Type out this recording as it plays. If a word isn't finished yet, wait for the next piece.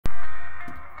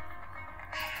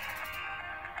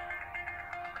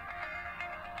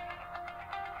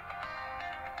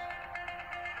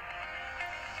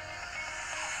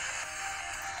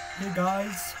Hey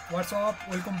guys, what's up?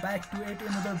 Welcome back to yet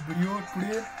another video.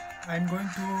 Today I'm going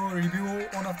to review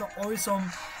one of the awesome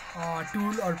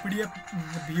tool or PDF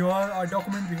viewer or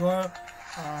document viewer.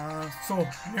 So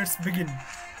let's begin.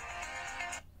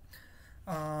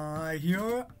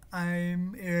 Here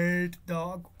I'm at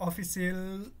the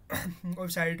official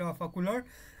website of Okular,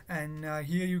 and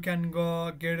here you can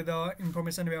go get the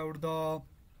information about the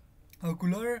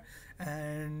Okular.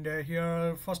 And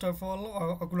here first of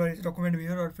all, Okular is document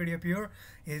viewer or PDF viewer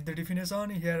is the definition.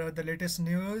 Here are the latest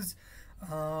news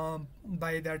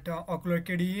by that Okular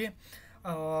KDE.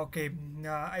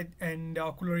 And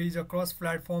Okular is a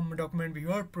cross-platform document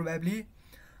viewer probably.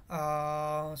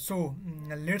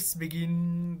 Let's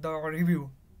begin the review.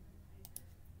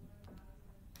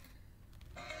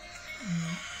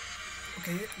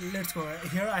 Okay, let's go.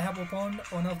 Here I have opened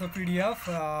one of the PDF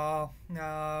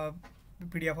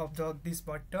of this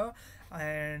butter,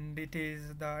 and it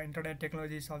is the internet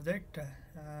technology subject,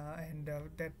 and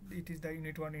that it is the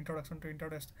unit 1 introduction to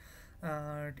internet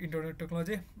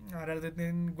technology. Rather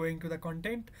than going to the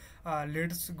content,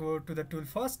 let's go to the tool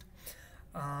first.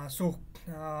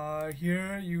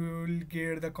 Here you will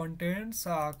get the contents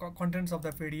of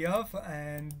the PDF,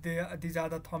 and these are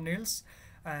the thumbnails,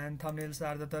 and thumbnails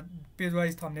are the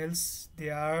page-wise thumbnails. They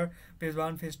are page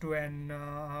 1, page 2, and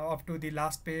up to the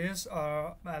last page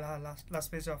or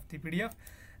last page of the PDF.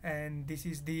 And this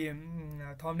is the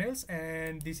thumbnails,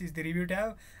 and this is the review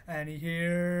tab, and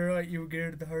here you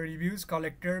get the reviews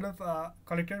collected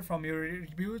from your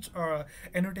reviews or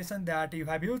annotation that you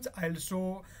have used. I'll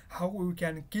show how you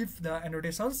can keep the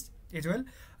annotations as well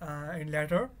in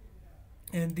later.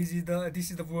 And this is the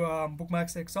bookmark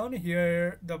section.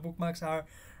 Here the bookmarks are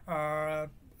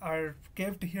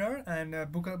kept here, and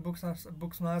bookmarks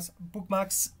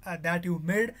that you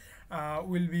made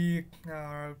will be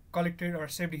collected or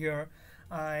saved here.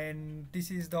 And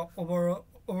this is the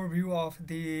overview of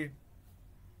the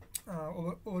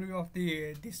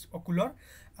this Okular.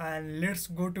 And let's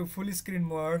go to full screen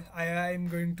mode. I am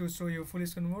going to show you full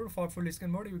screen mode. For full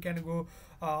screen mode, you can go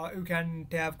you can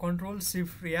tab Control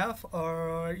Shift F,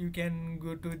 or you can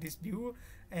go to this view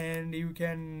and you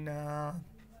can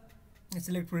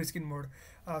select full screen mode.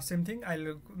 Same thing,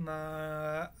 I'll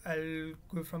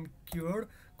go from keyboard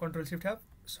Control Shift F.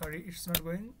 Sorry, it's not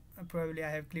going. Probably I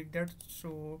have clicked that,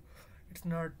 so it's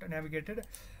not navigated.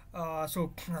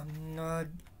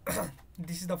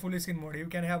 This is the full screen mode. You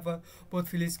can have both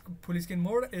full screen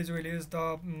mode as well as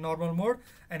the normal mode,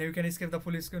 and you can escape the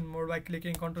full screen mode by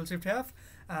clicking Ctrl Shift F.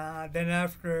 Then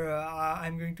after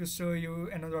I'm going to show you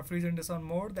another presentation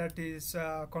mode, that is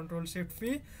Ctrl Shift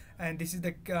V, and this is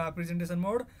the presentation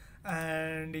mode.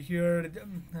 And here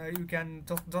you can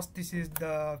just this is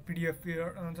the PDF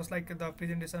here, just like the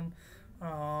presentation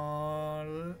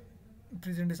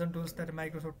tools, that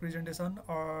Microsoft presentation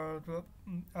or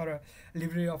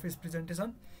LibreOffice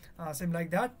presentation, same like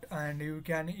that. And you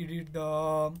can edit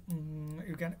the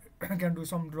you can do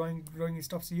some drawing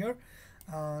stuffs here,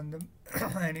 and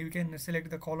you can select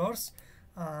the colors.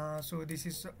 So this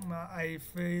is I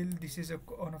feel this is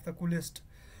one of the coolest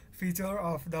feature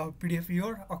of the PDF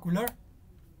viewer Okular.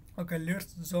 Okay,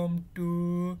 let's jump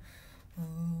to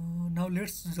now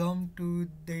let's jump to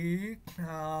the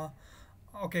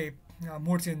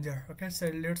mode changer. Okay,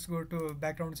 so let's go to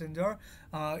background changer.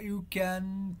 You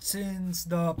can change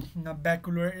the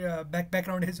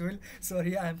background as well.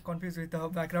 Sorry, I'm confused with the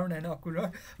background and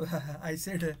Okular. I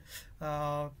said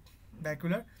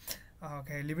background.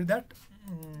 Okay, leave it that.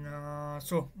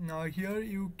 So now here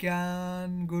you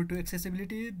can go to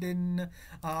accessibility. Then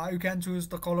you can choose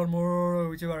the color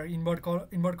mode, whichever invert colors.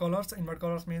 Invert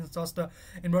colors means just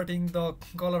inverting the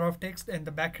color of text and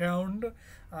the background.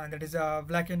 That is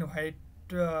black and white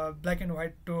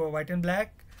to white and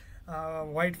black.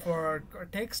 White for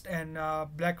text and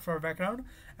black for background.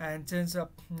 And change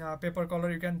paper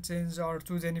color. You can change or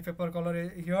choose any paper color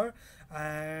here,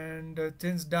 and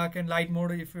change dark and light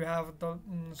mode if you have the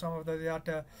some of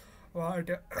the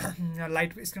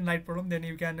light screen light problem. Then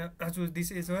you can choose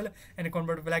this as well and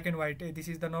convert black and white. This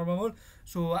is the normal mode.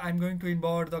 So I'm going to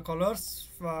import the colors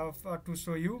to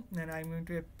show you, and I'm going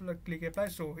to click apply.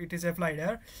 So it is applied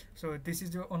here. So this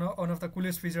is one of the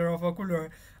coolest feature of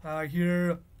Okular.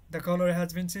 Here the color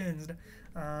has been changed,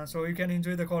 so you can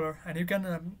enjoy the color, and you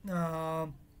can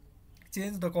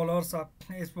change the colors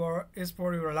as for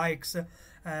your likes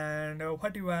and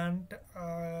what you want.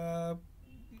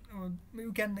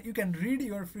 You can read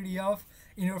your PDF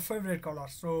in your favorite color.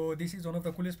 So this is one of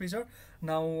the coolest feature.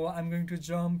 Now I'm going to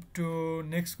jump to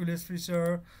next coolest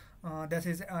feature, that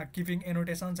is keeping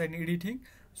annotations and editing.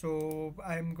 So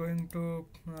I'm going to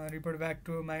revert back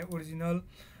to my original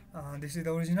This is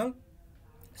the original.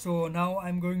 So now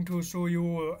I'm going to show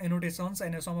you annotations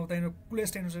and some of the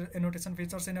coolest annotation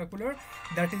features in Okular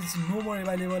that is no more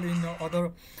available in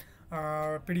other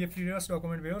PDF readers,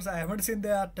 document viewers. I haven't seen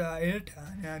that yet.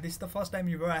 This is the first time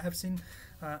ever I have seen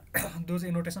those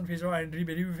annotation features and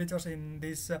review features in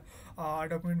this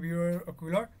document viewer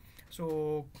Okular.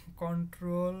 So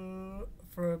control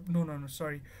for no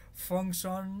sorry,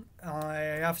 function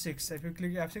F6. If you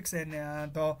click F6 and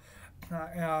the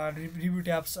review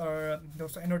tabs or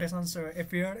those annotations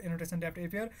annotation tab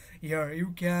appear. Here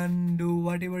you can do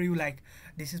whatever you like.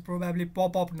 This is probably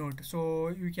pop-up note, so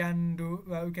you can do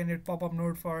you can hit pop-up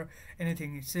note for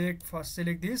anything.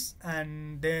 Select this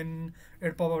and then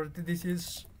it pop up. This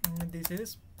is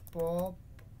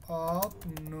pop-up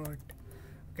note.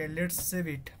 Okay, let's save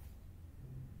it.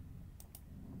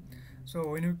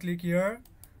 So when you click here,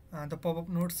 the pop-up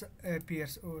notes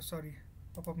appears. Oh sorry,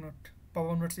 pop-up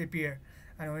notes appear,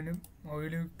 and when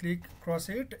you click cross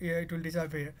it, yeah, it will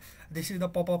disappear. This is the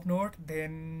pop-up note.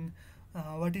 Then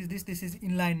what is this? This is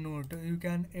inline note. You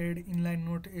can add inline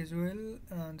note as well,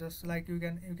 just like you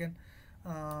can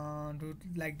do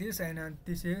like this. And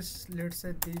this is, let's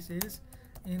say this is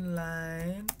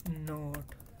inline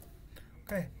note.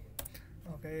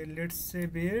 Okay, let's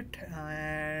save it.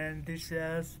 And this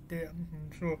has the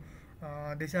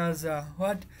this has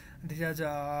what this has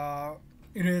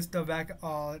erased the back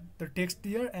the text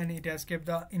here, and it has kept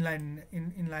the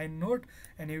inline note,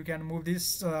 and you can move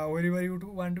this wherever you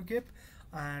want to keep,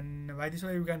 and by this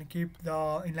way you can keep the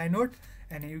inline note.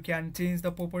 And you can change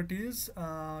the properties.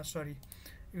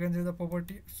 You can change the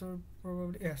property. So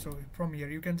probably, yeah, so from here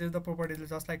you can change the properties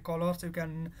just like colors. You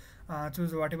can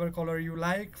choose whatever color you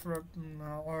like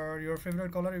or your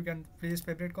favorite color. You can place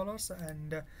favorite colors,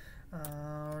 and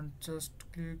just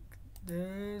click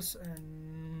this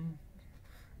and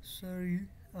sorry.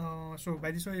 So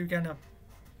by this way you can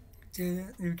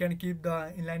keep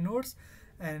the inline notes.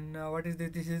 And what is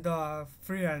this? This is the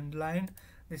freehand line.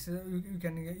 This is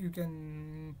you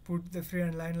can put the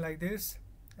freehand line like this,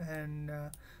 and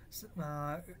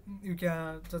you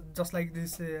can just like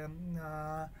this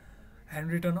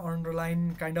handwritten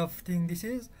underline kind of thing. This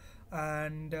is,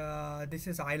 and this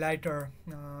is highlighter.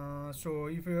 So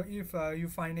if you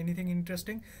find anything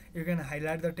interesting, you can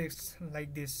highlight the text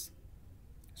like this.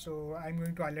 So I'm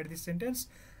going to highlight this sentence,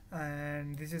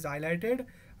 and this is highlighted,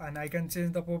 and I can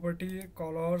change the property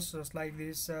colors just like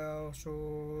this. So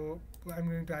I'm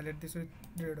going to highlight this with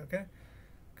red.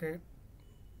 Okay,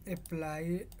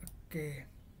 apply. Okay,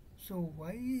 so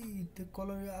why the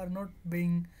color are not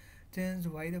being changed?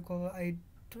 Why the color?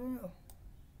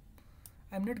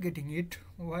 I'm not getting it.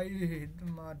 Why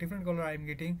different color I'm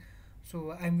getting?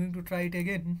 So I'm going to try it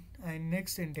again. And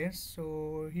next sentence.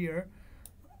 So here,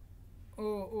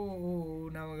 oh,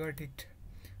 now I got it.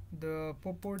 The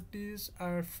properties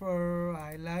are for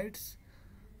highlights,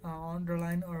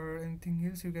 underline or anything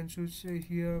else. You can choose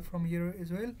here from here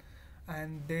as well.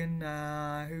 And then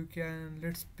you can,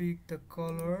 let's pick the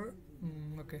color.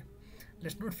 Okay,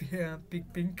 let's not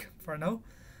pick pink for now.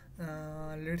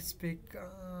 Let's pick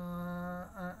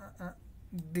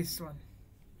this one.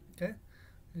 Okay,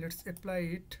 let's apply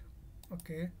it.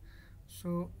 Okay,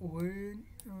 so when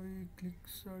we click,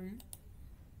 sorry,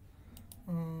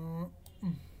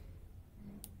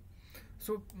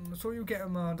 so you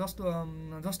can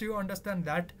just you understand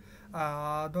that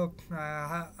the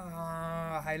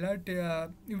highlight,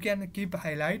 you can keep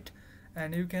highlight,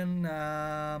 and you can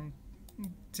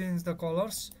change the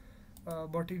colors,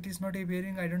 but it is not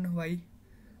appearing. I don't know why,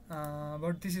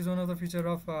 but this is one of the feature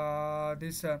of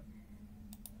this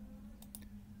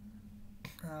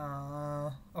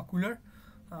Okular.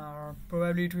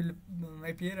 Probably it will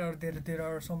appear, or there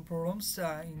are some problems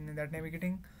in that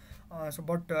navigating.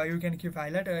 But you can keep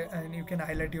highlight, and you can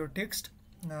highlight your text.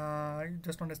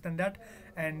 Just understand that.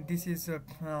 And this is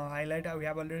highlight we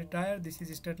have already tried. This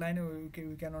is straight line.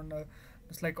 We can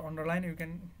just like underline, you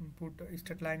can put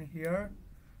straight line here.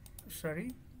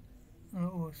 Sorry,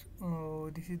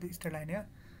 this is the straight line. Yeah,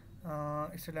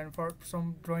 straight line for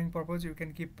some drawing purpose. You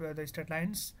can keep the straight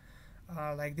lines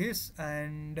like this.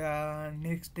 And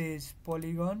next is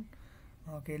polygon.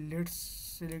 Okay, let's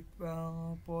select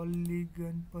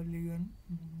polygon.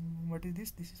 What is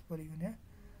this? This is polygon. Yeah.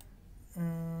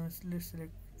 So let's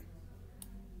select.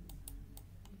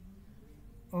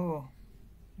 Oh,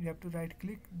 you have to right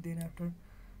click, then after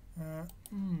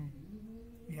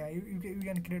yeah, you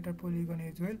can create a polygon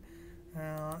as well,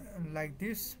 like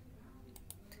this.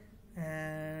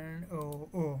 And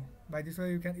by this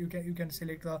way you can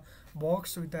select the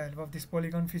box with the help of this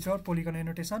polygon feature, polygon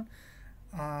annotation.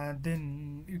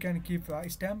 Then you can keep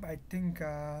stamp. I think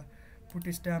put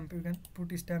a stamp. You can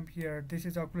put a stamp here. This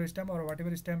is Okular stamp or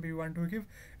whatever stamp you want to give.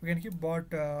 You can keep,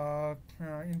 but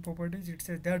in properties it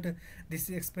says that this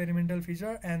is experimental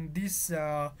feature, and this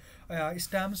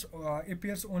stamps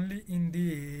appears only in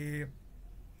the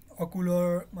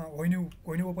Okular when you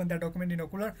open that document in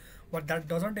Okular, but that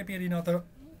doesn't appear in other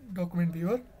document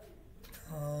viewer.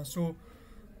 So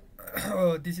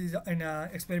this is in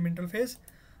experimental phase.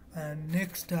 And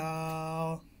next,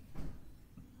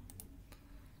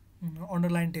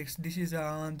 underline text. This is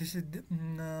this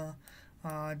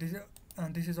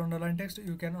is underline text.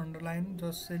 You can underline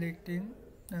just selecting.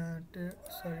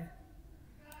 Sorry.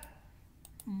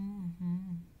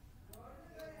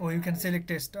 Or you can select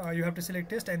text. You have to select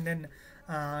text, and then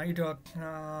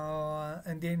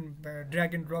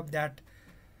drag and drop that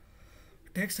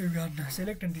text. You can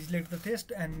select and deselect the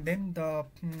text, and then the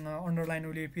underline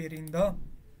will appear in the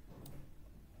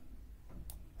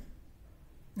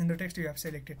text you have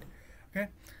selected. Okay.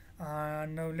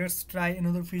 Now let's try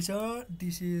another feature.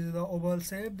 This is the oval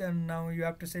shape. Then now you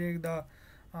have to select the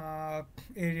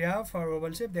area for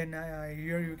oval shape. Then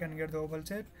here you can get the oval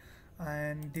shape,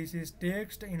 and this is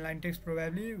text, inline text.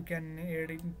 Probably you can add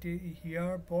it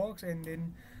here, box, and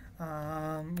then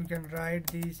you can write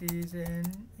this is an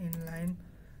inline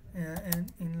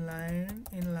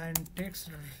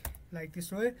text like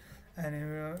this way, and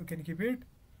you can keep it.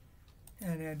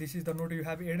 And this is the note you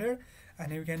have added,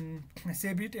 and you can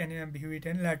save it and view it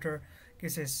in later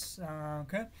cases.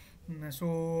 Okay.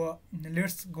 So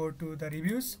let's go to the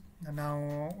reviews.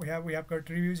 Now we have got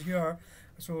reviews here,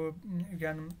 so you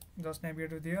can just navigate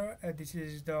to there. This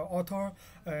is the author,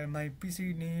 my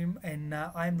PC name, and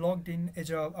I'm logged in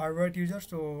as a Invert user,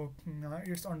 so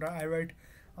it's under Invert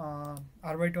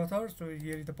author. So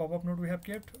here is the pop-up note we have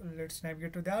kept. Let's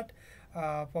navigate to that.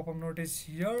 Pop-up note is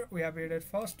here. We have added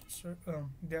first, so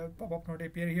the pop-up note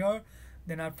appear here.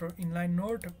 Then after inline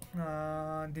note,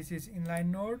 this is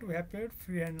inline note. We have put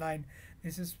freehand line.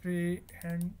 This is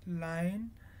freehand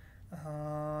line.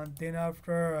 Then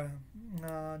after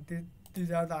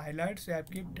these are the highlights we have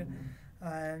kept,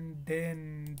 and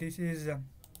then this is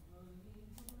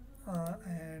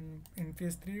and in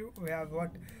phase 3 we have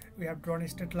what we have drawn a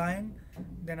straight line.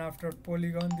 Then after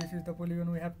polygon, this is the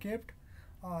polygon we have kept.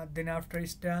 Then after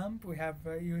stamp we have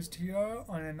used here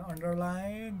on an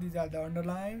underline. These are the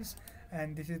underlines,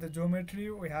 and this is the geometry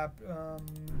we have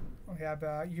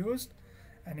used.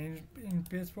 And in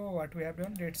page 4 what we have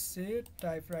done, let's say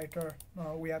typewriter,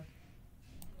 we have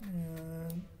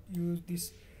used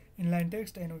this inline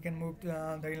text, and we can move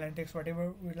the inline text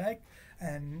whatever we like.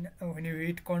 And when you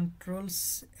hit Ctrl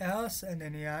S, and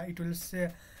then it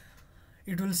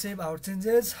will save our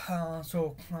changes.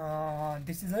 So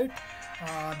this is it.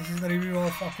 This is the review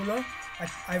of Okular.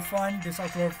 I find this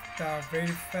Okular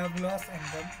very fabulous and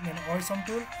an awesome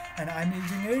tool, and I'm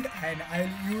using it, and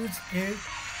I'll use it,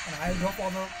 and I'll drop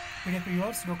other PDF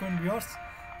viewers, document viewers.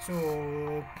 So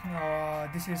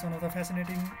this is another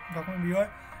fascinating document viewer.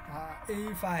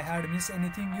 If I had missed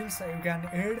anything else, you can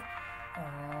add,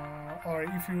 or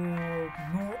if you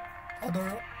know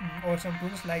other awesome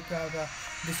tools like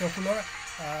this Okular,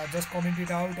 just comment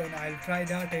it out, and I'll try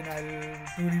that, and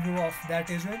I'll do review of that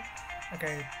as well.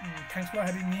 Okay, thanks for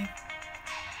having me.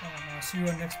 See you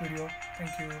on next video.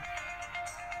 Thank you.